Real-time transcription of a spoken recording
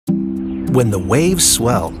When the waves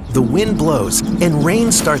swell, the wind blows, and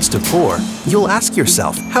rain starts to pour, you'll ask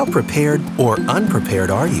yourself, how prepared or unprepared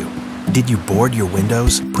are you? Did you board your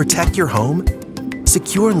windows, protect your home?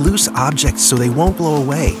 Secure loose objects so they won't blow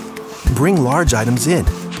away. Bring large items in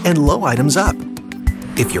and low items up.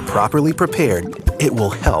 If you're properly prepared, it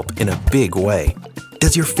will help in a big way.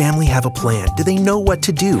 Does your family have a plan? Do they know what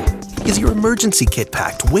to do? Is your emergency kit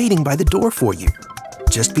packed, waiting by the door for you?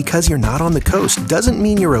 Just because you're not on the coast doesn't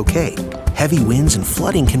mean you're okay. Heavy winds and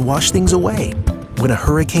flooding can wash things away. When a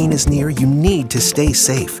hurricane is near, you need to stay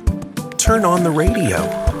safe. Turn on the radio.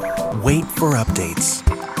 Wait for updates.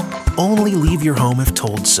 Only leave your home if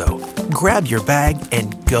told so. Grab your bag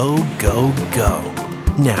and go, go, go.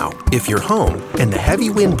 Now, if you're home and the heavy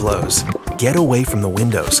wind blows, get away from the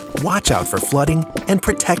windows, watch out for flooding, and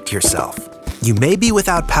protect yourself. You may be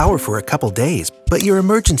without power for a couple days, but your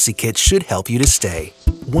emergency kit should help you to stay.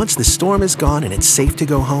 Once the storm is gone and it's safe to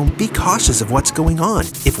go home, be cautious of what's going on.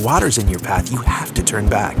 If water's in your path, you have to turn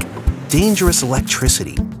back. Dangerous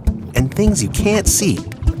electricity and things you can't see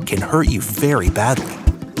can hurt you very badly.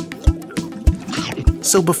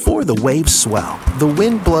 So before the waves swell, the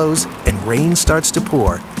wind blows, and rain starts to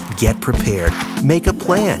pour, get prepared, make a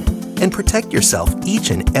plan, and protect yourself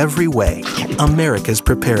each and every way. America's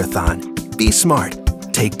PrepareAthon. Be smart.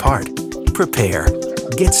 Take part. Prepare.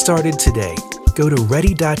 Get started today. Go to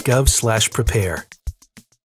ready.gov/prepare.